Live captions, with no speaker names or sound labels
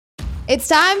It's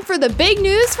time for the big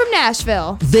news from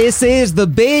Nashville. This is the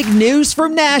big news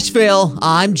from Nashville.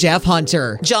 I'm Jeff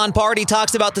Hunter. Jon Pardi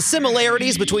talks about the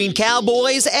similarities between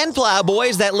Cowboys and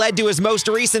Plowboys that led to his most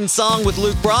recent song with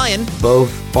Luke Bryan.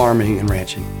 Both farming and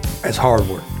ranching is hard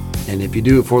work. And if you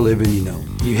do it for a living, you know,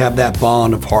 you have that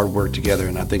bond of hard work together,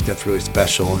 and I think that's really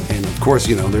special. And of course,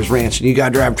 you know, there's ranching, you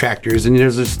gotta drive tractors, and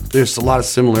there's a lot of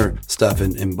similar stuff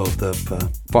in both of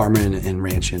farming and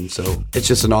ranching. So it's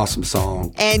just an awesome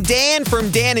song. And Dan from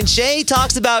Dan Shay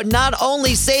talks about not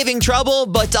only saving trouble,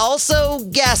 but also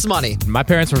gas money. My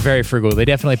parents were very frugal. They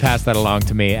definitely passed that along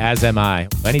to me, as am I.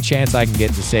 Any chance I can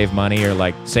get to save money or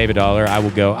like save $1, I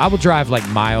will go. I will drive like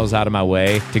miles out of my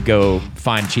way to go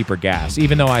find cheaper gas,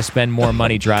 even though I spend more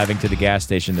money driving to the gas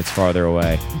station that's farther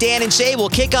away. Dan Shay will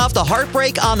kick off the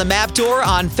Heartbreak on the Map tour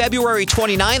on February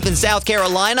 29th in South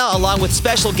Carolina, along with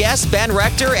special guests Ben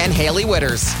Rector and Haley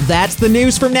Witters. That's the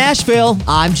news from Nashville.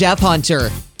 I'm Jeff Hunter.